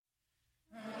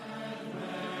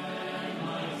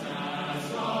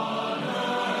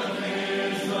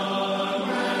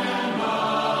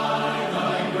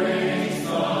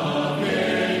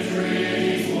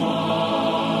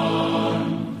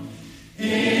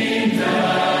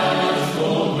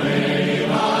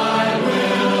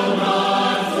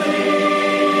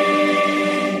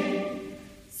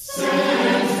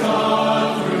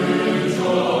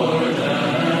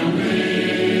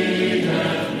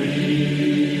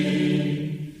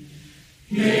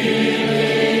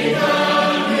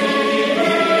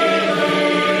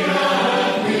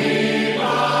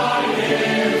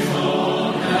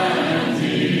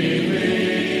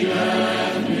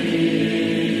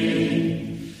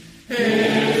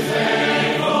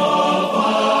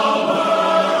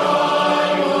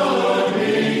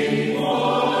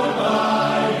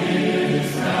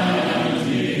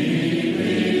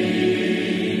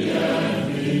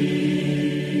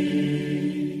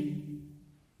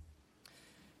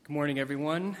Good morning,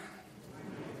 everyone.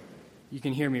 You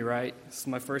can hear me, right? This is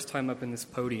my first time up in this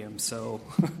podium, so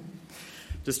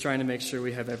just trying to make sure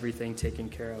we have everything taken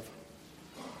care of.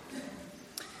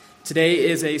 Today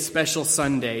is a special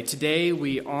Sunday. Today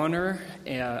we honor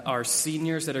our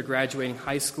seniors that are graduating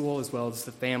high school as well as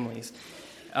the families.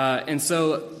 And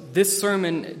so this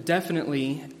sermon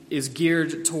definitely is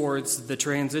geared towards the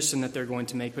transition that they're going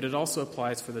to make, but it also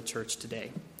applies for the church today.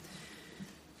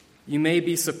 You may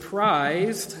be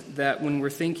surprised that when we're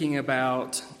thinking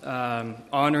about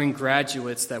honoring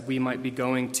graduates that we might be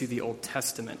going to the Old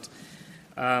Testament.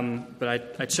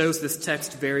 But I chose this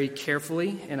text very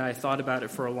carefully, and I thought about it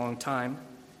for a long time,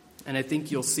 and I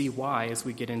think you'll see why as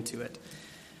we get into it.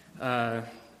 Go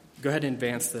ahead and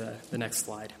advance the next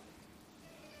slide.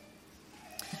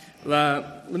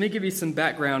 Let me give you some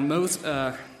background.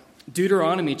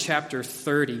 Deuteronomy chapter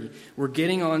 30, we're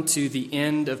getting on to the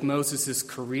end of Moses'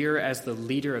 career as the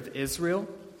leader of Israel.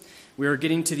 We are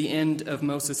getting to the end of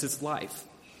Moses' life.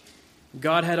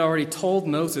 God had already told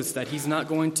Moses that he's not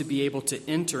going to be able to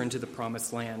enter into the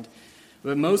promised land.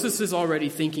 But Moses is already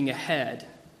thinking ahead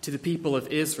to the people of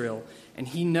Israel, and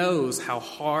he knows how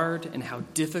hard and how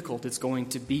difficult it's going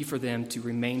to be for them to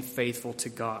remain faithful to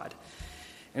God.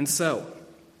 And so,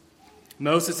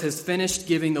 Moses has finished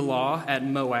giving the law at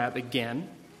Moab again,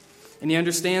 and he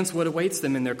understands what awaits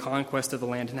them in their conquest of the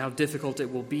land and how difficult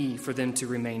it will be for them to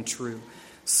remain true.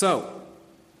 So,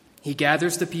 he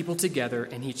gathers the people together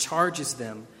and he charges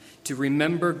them to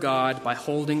remember God by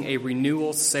holding a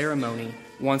renewal ceremony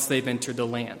once they've entered the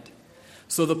land.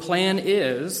 So the plan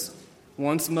is,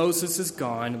 once Moses is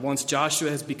gone, once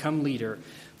Joshua has become leader,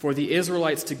 for the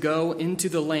Israelites to go into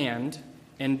the land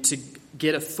and to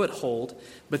get a foothold,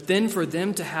 but then for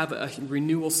them to have a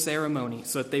renewal ceremony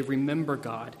so that they remember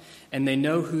God and they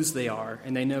know whose they are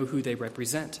and they know who they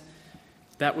represent.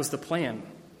 That was the plan.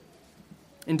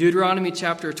 In Deuteronomy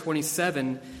chapter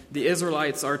 27, the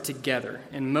Israelites are together,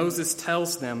 and Moses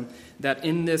tells them that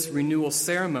in this renewal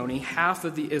ceremony, half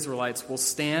of the Israelites will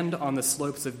stand on the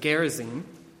slopes of Gerizim,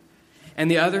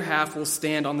 and the other half will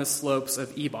stand on the slopes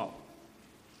of Ebal.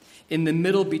 In the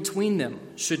middle between them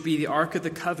should be the Ark of the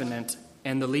Covenant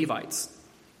and the Levites.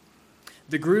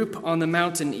 The group on the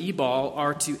mountain Ebal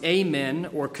are to amen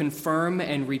or confirm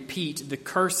and repeat the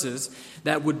curses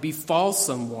that would befall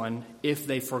someone if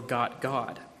they forgot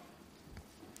God.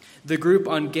 The group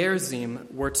on Gerizim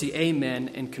were to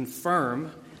amen and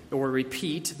confirm or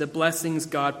repeat the blessings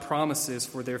God promises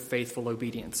for their faithful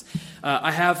obedience.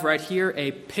 I have right here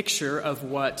a picture of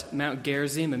what Mount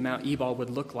Gerizim and Mount Ebal would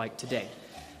look like today.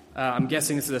 I'm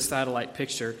guessing this is a satellite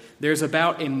picture. There's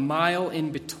about a mile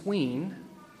in between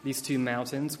these two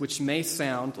mountains, which may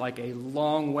sound like a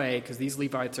long way because these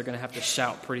Levites are going to have to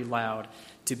shout pretty loud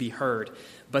to be heard.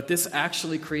 But this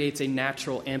actually creates a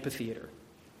natural amphitheater.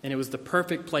 And it was the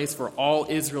perfect place for all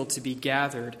Israel to be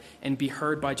gathered and be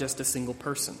heard by just a single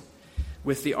person,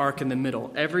 with the ark in the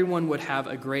middle. Everyone would have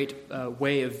a great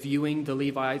way of viewing the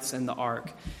Levites and the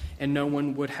ark, and no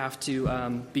one would have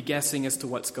to be guessing as to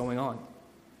what's going on.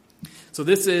 So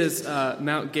this is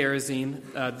Mount Gerizim,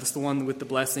 this is the one with the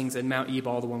blessings, and Mount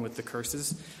Ebal, the one with the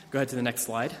curses. Go ahead to the next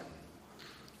slide.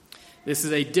 This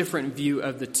is a different view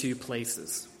of the two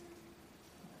places.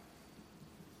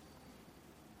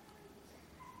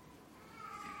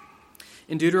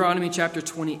 In Deuteronomy chapter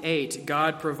 28,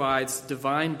 God provides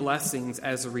divine blessings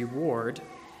as a reward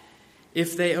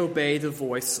if they obey the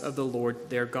voice of the Lord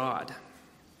their God.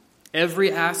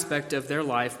 Every aspect of their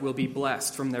life will be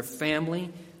blessed, from their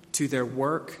family to their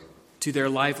work, to their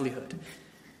livelihood.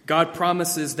 God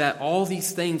promises that all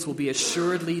these things will be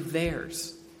assuredly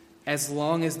theirs as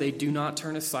long as they do not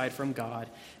turn aside from God,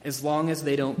 as long as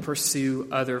they don't pursue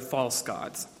other false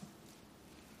gods.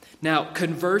 Now,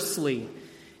 conversely,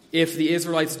 if the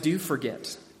Israelites do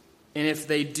forget, and if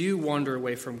they do wander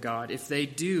away from God, if they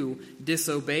do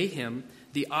disobey Him,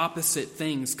 the opposite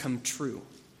things come true.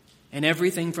 And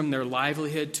everything from their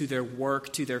livelihood to their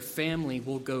work to their family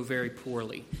will go very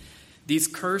poorly. These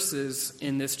curses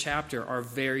in this chapter are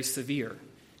very severe.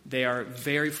 They are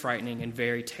very frightening and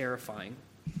very terrifying.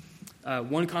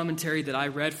 One commentary that I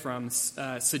read from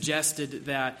suggested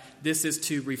that this is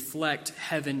to reflect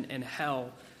heaven and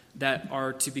hell that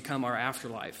are to become our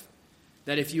afterlife.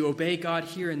 That if you obey God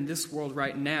here in this world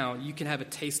right now, you can have a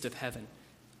taste of heaven,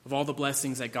 of all the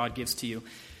blessings that God gives to you.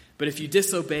 But if you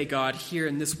disobey God here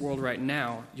in this world right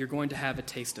now, you're going to have a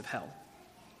taste of hell,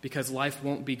 because life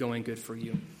won't be going good for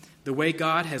you. The way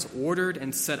God has ordered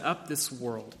and set up this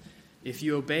world, if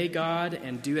you obey God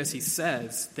and do as He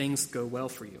says, things go well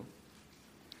for you.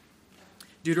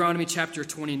 Deuteronomy chapter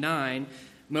 29,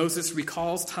 Moses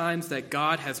recalls times that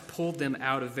God has pulled them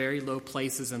out of very low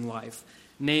places in life,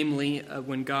 namely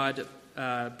when God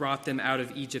brought them out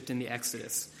of Egypt in the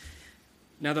Exodus.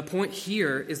 Now, the point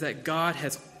here is that God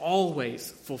has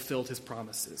always fulfilled his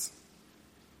promises.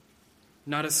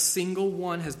 Not a single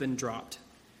one has been dropped.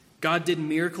 God did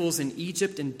miracles in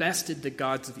Egypt and bested the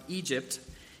gods of Egypt.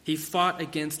 He fought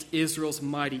against Israel's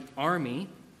mighty army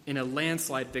in a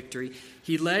landslide victory.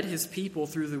 He led his people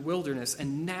through the wilderness,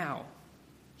 and now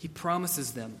he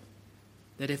promises them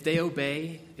that if they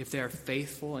obey, if they are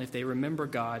faithful, and if they remember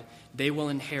God, they will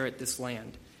inherit this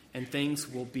land, and things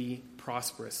will be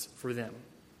prosperous for them.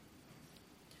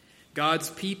 God's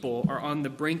people are on the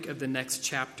brink of the next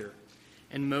chapter,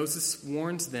 and Moses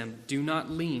warns them, do not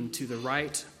lean to the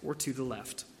right or to the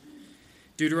left.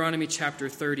 Deuteronomy chapter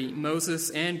 30, Moses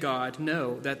and God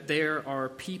know that there are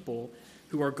people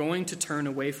who are going to turn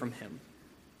away from him.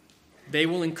 They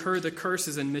will incur the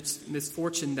curses and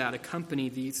misfortune that accompany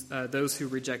those who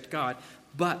reject God,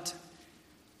 but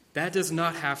that does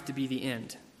not have to be the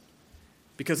end,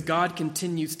 because God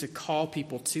continues to call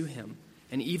people to him.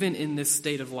 And even in this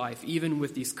state of life, even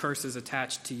with these curses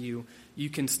attached to you, you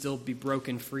can still be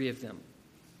broken free of them.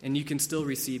 And you can still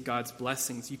receive God's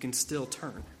blessings. You can still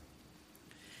turn.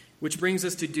 Which brings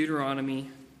us to Deuteronomy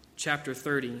chapter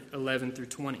 30, 11 through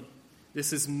 20.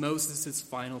 This is Moses'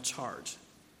 final charge.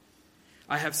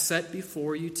 I have set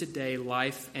before you today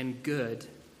life and good,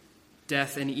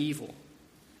 death and evil.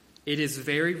 It is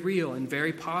very real and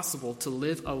very possible to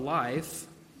live a life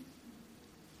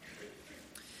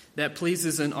that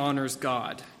pleases and honors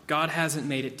God. God hasn't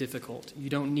made it difficult. You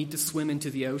don't need to swim into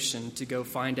the ocean to go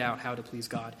find out how to please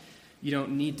God. You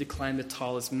don't need to climb the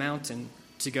tallest mountain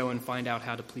to go and find out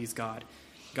how to please God.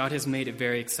 God has made it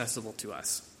very accessible to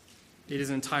us. It is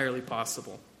entirely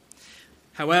possible.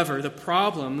 However, the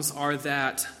problems are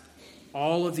that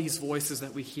all of these voices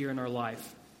that we hear in our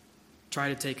life try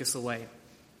to take us away.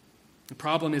 The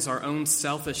problem is our own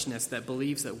selfishness that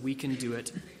believes that we can do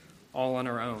it all on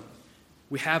our own.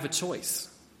 We have a choice.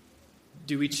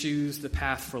 Do we choose the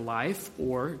path for life,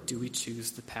 or do we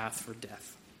choose the path for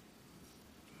death?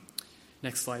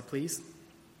 Next slide, please.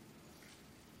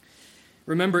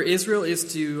 Remember, Israel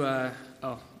is to...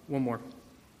 one more.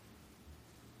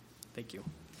 Thank you.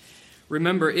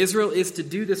 Remember, Israel is to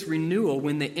do this renewal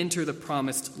when they enter the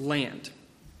promised land.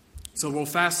 So we'll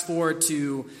fast forward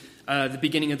to the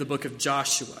beginning of the book of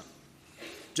Joshua.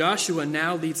 Joshua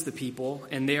now leads the people,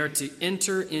 and they are to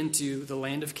enter into the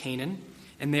land of Canaan,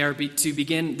 and they are to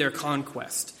begin their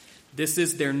conquest. This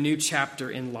is their new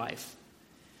chapter in life.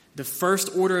 The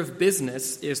first order of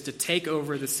business is to take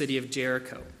over the city of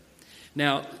Jericho.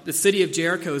 Now, the city of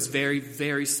Jericho is very,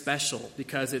 very special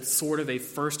because it's sort of a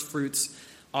first fruits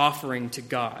offering to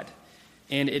God,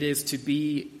 and it is to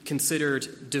be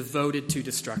considered devoted to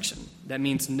destruction. That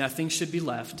means nothing should be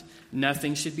left,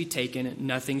 nothing should be taken,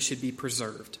 nothing should be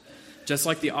preserved. Just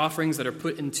like the offerings that are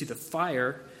put into the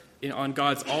fire on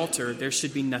God's altar, there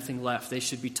should be nothing left. They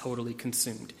should be totally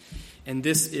consumed. And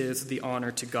this is the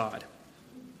honor to God.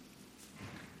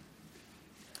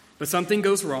 But something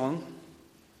goes wrong.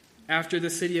 After the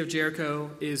city of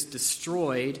Jericho is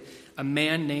destroyed, a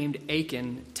man named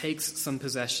Achan takes some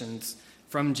possessions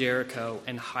from Jericho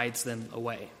and hides them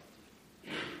away.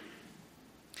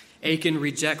 Achan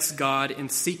rejects God in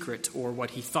secret, or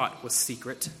what he thought was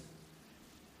secret.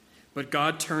 But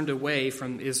God turned away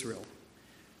from Israel.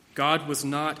 God was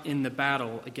not in the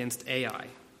battle against Ai.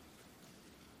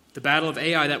 The battle of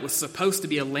Ai that was supposed to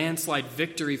be a landslide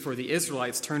victory for the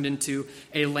Israelites turned into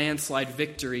a landslide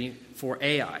victory for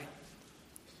Ai.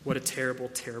 What a terrible,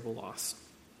 terrible loss.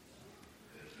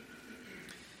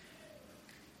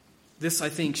 This, I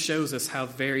think, shows us how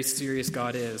very serious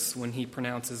God is when he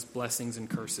pronounces blessings and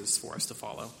curses for us to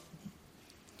follow.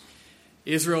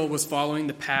 Israel was following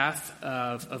the path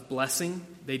of blessing.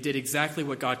 They did exactly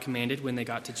what God commanded when they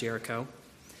got to Jericho.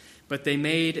 But they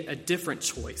made a different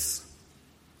choice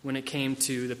when it came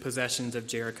to the possessions of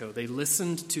Jericho. They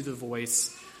listened to the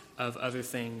voice of other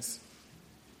things.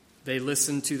 They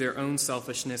listened to their own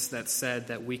selfishness that said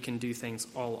that we can do things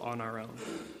all on our own.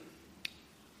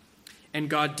 And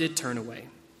God did turn away.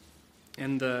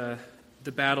 And the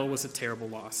battle was a terrible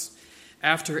loss.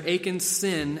 After Achan's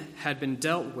sin had been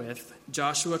dealt with,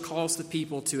 Joshua calls the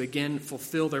people to again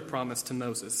fulfill their promise to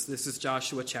Moses. This is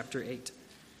Joshua chapter 8.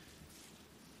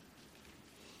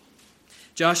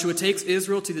 Joshua takes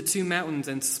Israel to the two mountains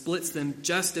and splits them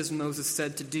just as Moses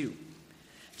said to do.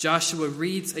 Joshua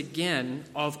reads again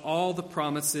of all the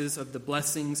promises of the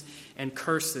blessings and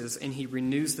curses, and he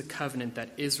renews the covenant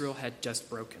that Israel had just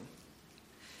broken.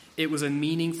 It was a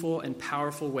meaningful and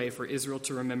powerful way for Israel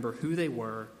to remember who they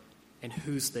were and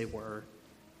whose they were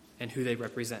and who they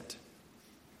represent.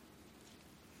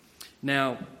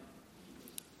 Now,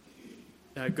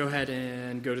 go ahead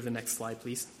and go to the next slide,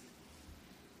 please.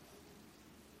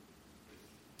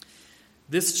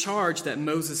 This charge that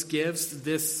Moses gives,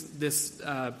 this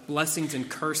blessings and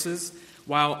curses,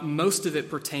 while most of it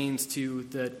pertains to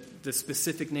the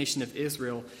specific nation of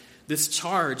Israel, this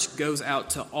charge goes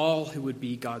out to all who would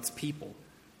be God's people.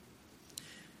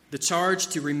 The charge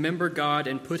to remember God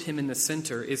and put him in the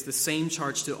center is the same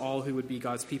charge to all who would be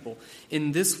God's people.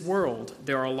 In this world,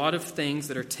 there are a lot of things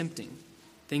that are tempting,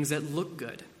 things that look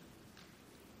good.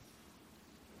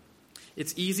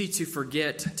 It's easy to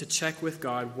forget to check with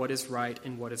God what is right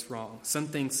and what is wrong. Some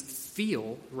things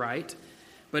feel right,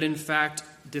 but in fact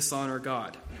dishonor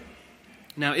God.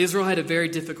 Now, Israel had a very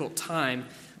difficult time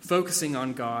focusing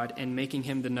on God and making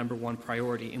him the number one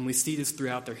priority, and we see this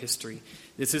throughout their history.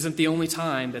 This isn't the only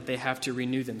time that they have to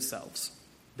renew themselves.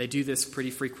 They do this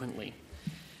pretty frequently.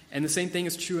 And the same thing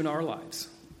is true in our lives.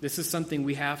 This is something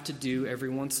we have to do every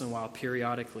once in a while,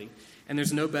 periodically. And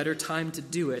there's no better time to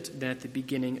do it than at the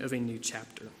beginning of a new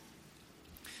chapter.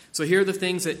 So here are the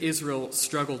things that Israel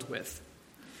struggled with.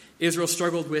 Israel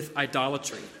struggled with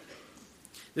idolatry.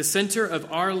 The center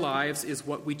of our lives is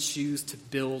what we choose to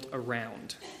build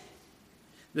around.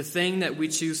 The thing that we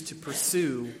choose to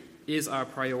pursue is our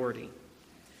priority.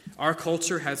 Our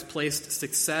culture has placed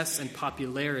success and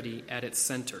popularity at its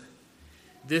center.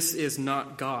 This is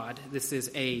not God. This is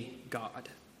a God.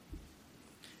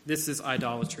 This is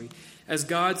idolatry. As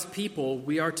God's people,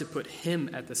 we are to put him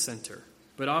at the center.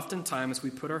 But oftentimes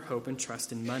we put our hope and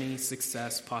trust in money,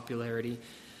 success, popularity,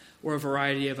 or a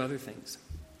variety of other things.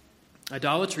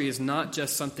 Idolatry is not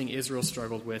just something Israel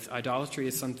struggled with. Idolatry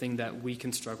is something that we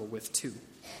can struggle with too.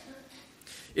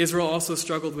 Israel also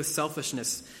struggled with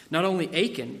selfishness. Not only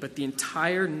Achan, but the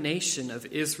entire nation of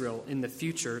Israel in the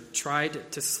future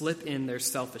tried to slip in their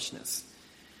selfishness.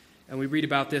 And we read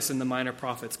about this in the Minor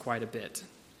Prophets quite a bit.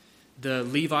 The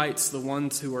Levites, the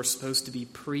ones who were supposed to be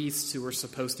priests, who were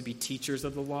supposed to be teachers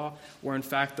of the law, were in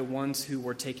fact the ones who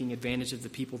were taking advantage of the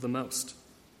people the most.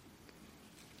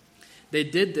 They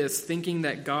did this thinking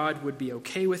that God would be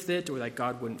okay with it, or that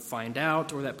God wouldn't find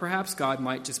out, or that perhaps God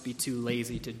might just be too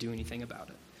lazy to do anything about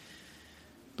it.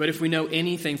 But if we know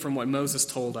anything from what Moses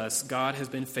told us, God has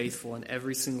been faithful in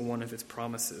every single one of his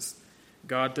promises.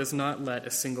 God does not let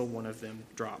a single one of them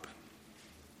drop.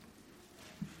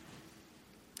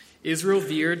 Israel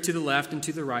veered to the left and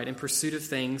to the right in pursuit of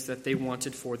things that they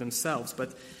wanted for themselves,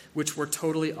 but which were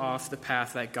totally off the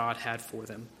path that God had for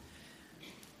them.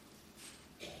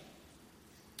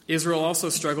 Israel also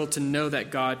struggled to know that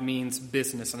God means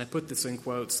business. And I put this in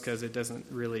quotes because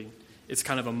it's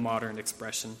kind of a modern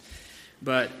expression.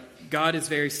 But God is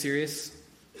very serious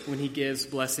when he gives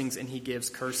blessings and he gives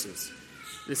curses.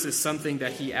 This is something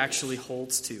that he actually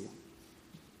holds to.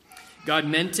 God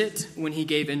meant it when he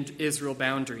gave Israel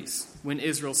boundaries. When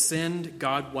Israel sinned,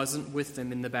 God wasn't with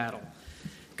them in the battle.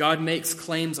 God makes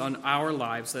claims on our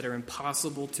lives that are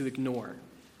impossible to ignore.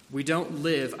 We don't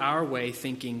live our way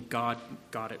thinking God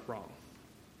got it wrong.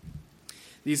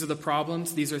 These are the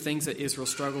problems. These are things that Israel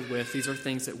struggled with. These are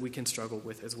things that we can struggle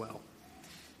with as well.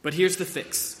 But here's the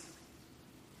fix.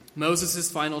 Moses'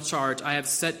 final charge: I have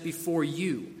set before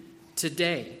you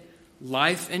today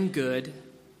life and good,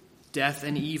 death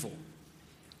and evil.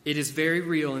 It is very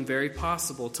real and very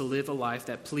possible to live a life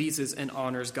that pleases and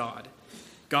honors God.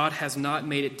 God has not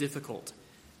made it difficult.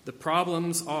 The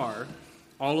problems are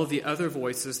all of the other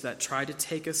voices that try to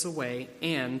take us away,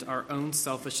 and our own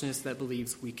selfishness that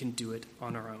believes we can do it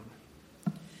on our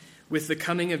own. With the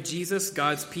coming of Jesus,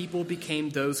 God's people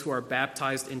became those who are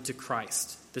baptized into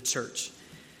Christ, the church.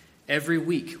 Every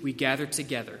week we gather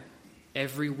together.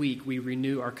 Every week we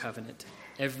renew our covenant.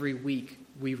 Every week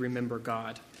we remember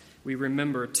God. We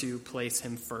remember to place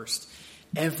him first.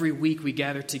 Every week we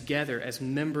gather together as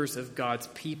members of God's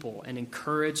people and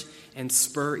encourage and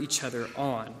spur each other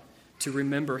on to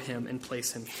remember him and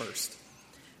place him first.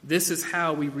 This is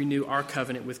how we renew our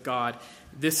covenant with God.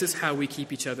 This is how we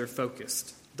keep each other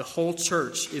focused. The whole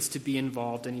church is to be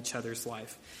involved in each other's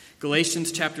life.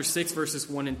 Galatians chapter 6, verses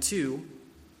 1 and 2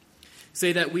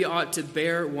 say that we ought to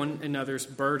bear one another's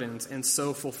burdens and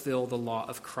so fulfill the law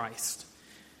of Christ.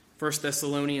 1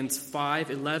 Thessalonians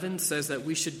 5:11 says that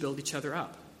we should build each other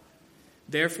up.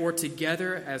 Therefore,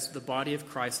 together as the body of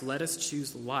Christ, let us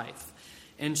choose life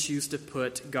and choose to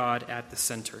put God at the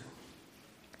center.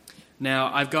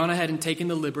 Now, I've gone ahead and taken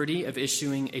the liberty of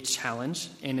issuing a challenge,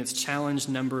 and it's challenge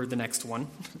number the next one,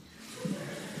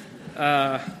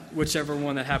 whichever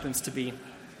one that happens to be.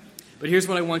 But here's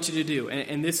what I want you to do.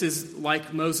 And this is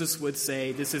like Moses would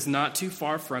say, this is not too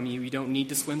far from you. You don't need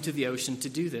to swim to the ocean to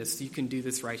do this. You can do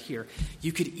this right here.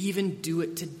 You could even do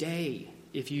it today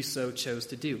if you so chose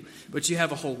to do. But you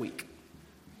have a whole week.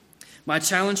 My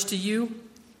challenge to you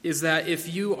is that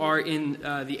if you are in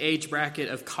the age bracket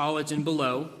of college and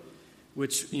below,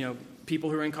 which, people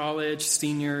who are in college,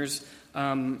 seniors,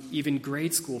 even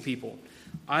grade school people,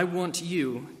 I want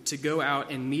you to go out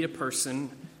and meet a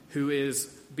person who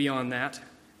is beyond that,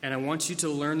 and I want you to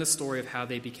learn the story of how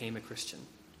they became a Christian.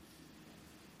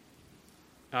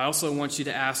 I also want you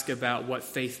to ask about what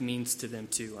faith means to them,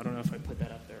 too. I don't know if I put that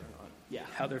up there or not. Yeah,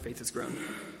 how their faith has grown.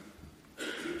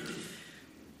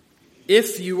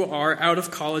 If you are out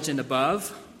of college and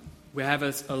above, we have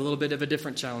a little bit of a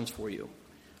different challenge for you.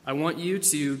 I want you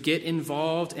to get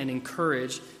involved and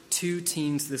encourage 2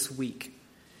 teens this week.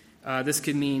 This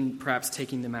could mean perhaps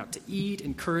taking them out to eat,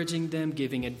 encouraging them,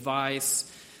 giving advice,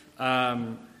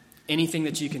 anything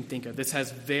that you can think of. This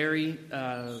has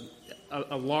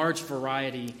a large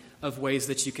variety of ways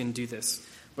that you can do this.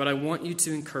 But I want you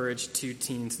to encourage 2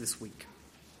 teens this week.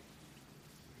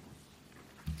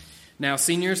 Now,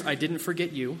 seniors, I didn't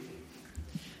forget you.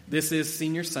 This is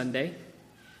Senior Sunday.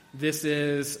 This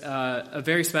is a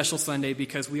very special Sunday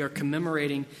because we are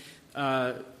commemorating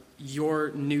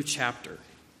your new chapter.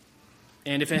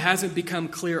 And if it hasn't become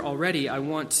clear already, I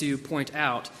want to point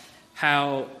out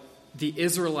how the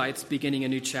Israelites beginning a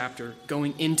new chapter,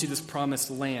 going into this promised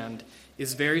land,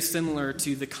 is very similar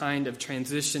to the kind of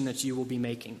transition that you will be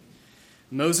making.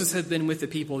 Moses had been with the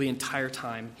people the entire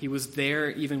time. He was there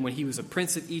even when he was a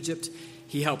prince of Egypt.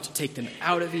 He helped take them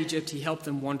out of Egypt. He helped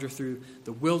them wander through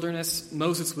the wilderness.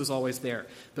 Moses was always there.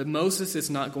 But Moses is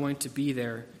not going to be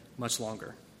there much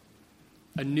longer.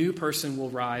 A new person will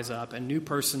rise up. A new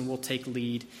person will take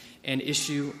lead and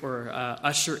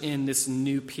usher in this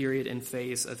new period and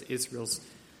phase of Israel's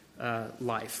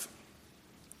life.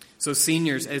 So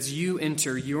seniors, as you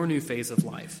enter your new phase of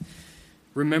life,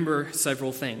 remember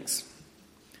several things.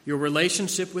 Your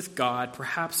relationship with God,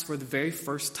 perhaps for the very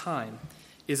first time,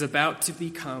 is about to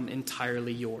become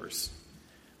entirely yours.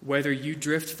 Whether you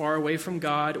drift far away from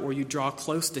God or you draw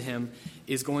close to Him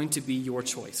is going to be your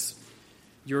choice.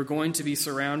 You're going to be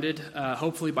surrounded,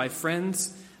 hopefully, by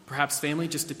friends, perhaps family,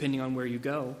 just depending on where you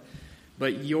go.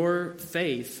 But your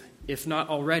faith, if not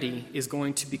already, is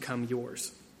going to become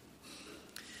yours.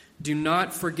 Do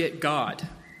not forget God.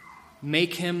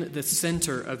 Make Him the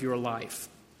center of your life.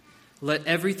 Let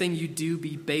everything you do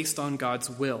be based on God's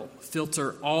will.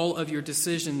 Filter all of your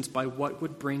decisions by what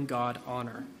would bring God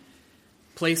honor.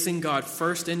 Placing God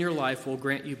first in your life will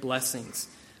grant you blessings,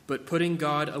 but putting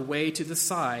God away to the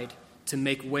side to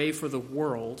make way for the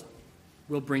world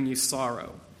will bring you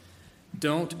sorrow.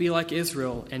 Don't be like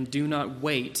Israel and do not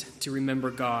wait to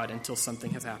remember God until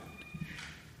something has happened.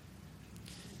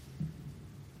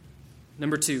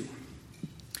 Number 2,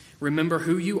 remember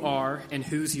who you are and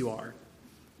whose you are.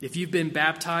 If you've been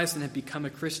baptized and have become a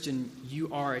Christian,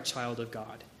 you are a child of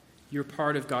God. You're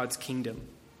part of God's kingdom.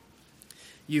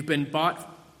 You've been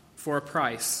bought for a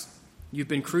price. You've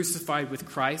been crucified with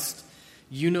Christ.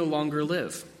 You no longer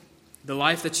live. The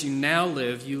life that you now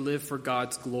live, you live for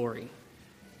God's glory.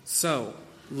 So,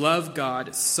 love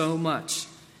God so much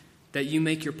that you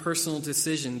make your personal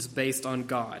decisions based on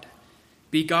God.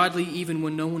 Be godly even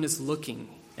when no one is looking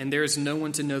and there is no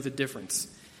one to know the difference.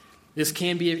 This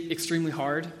can be extremely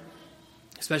hard,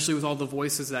 especially with all the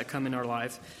voices that come in our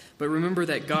life. But remember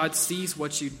that God sees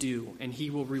what you do, and He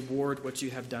will reward what you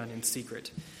have done in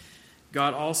secret.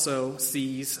 God also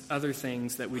sees other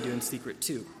things that we do in secret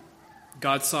too.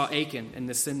 God saw Achan and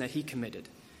the sin that he committed.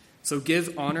 So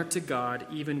give honor to God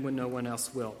even when no one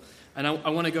else will. And I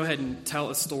want to go ahead and tell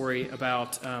a story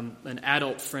about an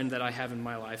adult friend that I have in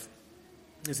my life.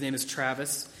 His name is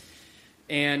Travis.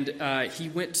 And he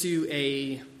went to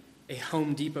a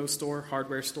Home Depot store,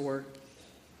 hardware store,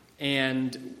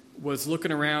 and was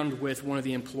looking around with one of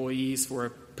the employees for a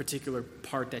particular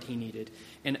part that he needed.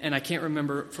 And I can't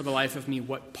remember for the life of me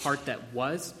what part that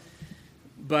was.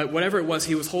 But whatever it was,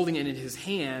 he was holding it in his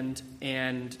hand,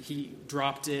 and he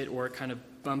dropped it or it kind of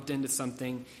bumped into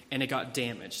something, and it got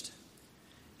damaged.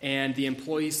 And the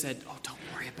employee said, "Oh, don't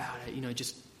worry about it.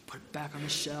 Just put it back on the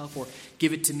shelf or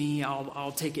give it to me.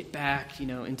 I'll take it back,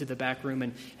 into the back room,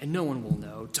 and no one will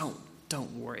know.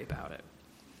 Don't worry about it."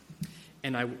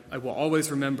 And I will always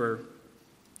remember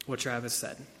what Travis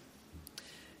said.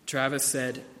 Travis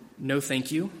said, "No,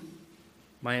 thank you.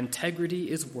 My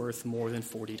integrity is worth more than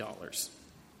 $40.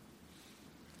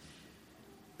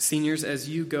 Seniors, as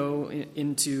you go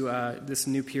into this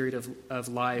new period of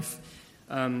life,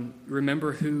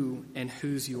 remember who and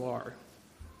whose you are.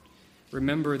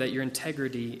 remember that your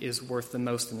integrity is worth the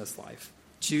most in this life.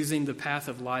 Choosing the path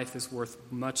of life is worth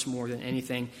much more than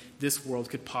anything this world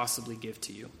could possibly give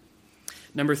to you.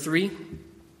 Number 3,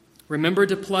 remember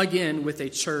to plug in with a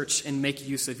church and make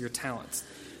use of your talents.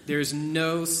 There's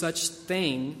no such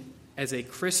thing as a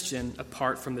Christian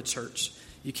apart from the church.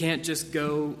 You can't just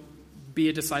go be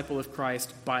a disciple of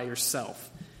Christ by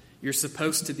yourself. You're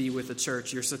supposed to be with the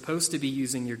church. You're supposed to be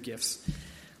using your gifts.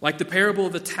 Like the parable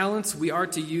of the talents, we are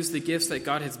to use the gifts that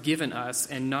God has given us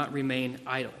and not remain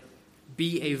idle.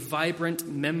 Be a vibrant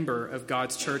member of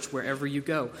God's church wherever you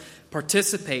go.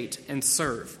 Participate and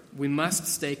serve. We must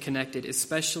stay connected,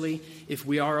 especially if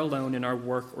we are alone in our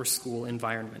work or school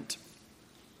environment.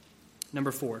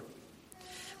 Number 4,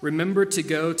 remember to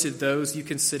go to those you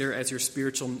consider as your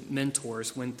spiritual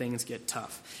mentors when things get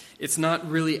tough. It's not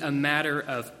really a matter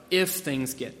of if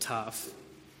things get tough.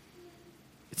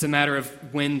 It's a matter of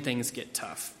when things get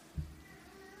tough.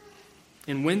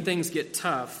 And when things get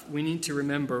tough, we need to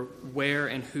remember where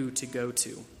and who to go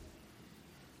to.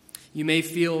 You may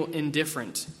feel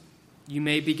indifferent. You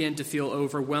may begin to feel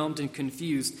overwhelmed and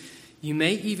confused. You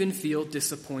may even feel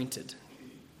disappointed.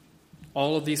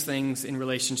 All of these things in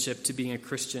relationship to being a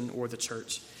Christian or the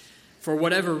church. For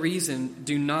whatever reason,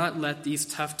 do not let these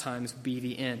tough times be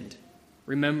the end.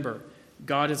 Remember,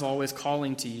 God is always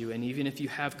calling to you, and even if you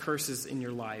have curses in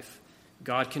your life,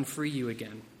 God can free you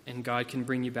again, and God can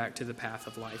bring you back to the path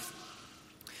of life.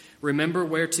 Remember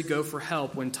where to go for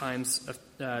help when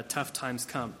tough times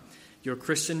come. Your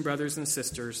Christian brothers and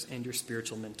sisters and your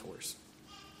spiritual mentors.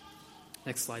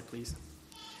 Next slide, please.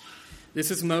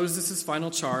 This is Moses' final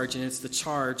charge, and it's the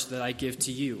charge that I give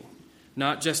to you.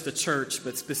 Not just the church,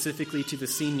 but specifically to the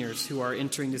seniors who are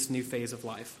entering this new phase of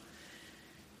life.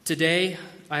 Today,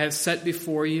 I have set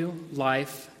before you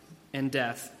life and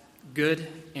death, good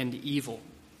and evil.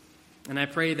 And I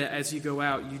pray that as you go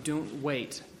out, you don't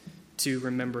wait to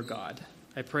remember God.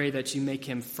 I pray that you make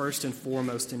him first and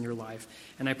foremost in your life.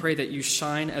 And I pray that you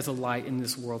shine as a light in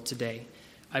this world today.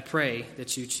 I pray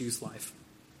that you choose life.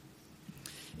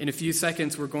 In a few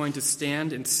seconds, we're going to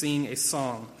stand and sing a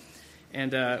song.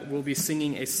 And we'll be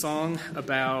singing a song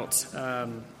about...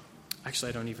 actually,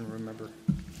 I don't even remember.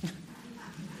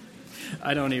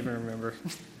 I don't even remember.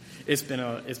 It's been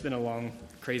a long,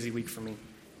 crazy week for me.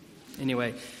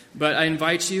 Anyway, but I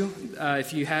invite you,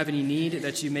 if you have any need,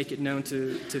 that you make it known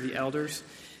to the elders.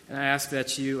 And I ask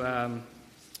that you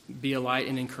be a light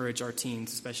and encourage our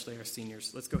teens, especially our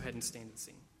seniors. Let's go ahead and stand and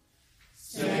sing.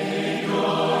 Savior,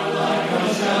 like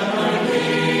a shepherd,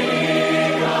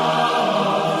 lead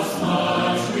us,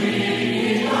 much we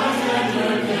need thy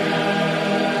tender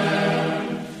care.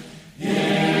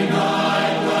 In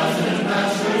thy blessed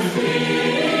Master's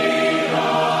feet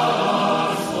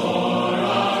us, Lord,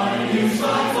 our use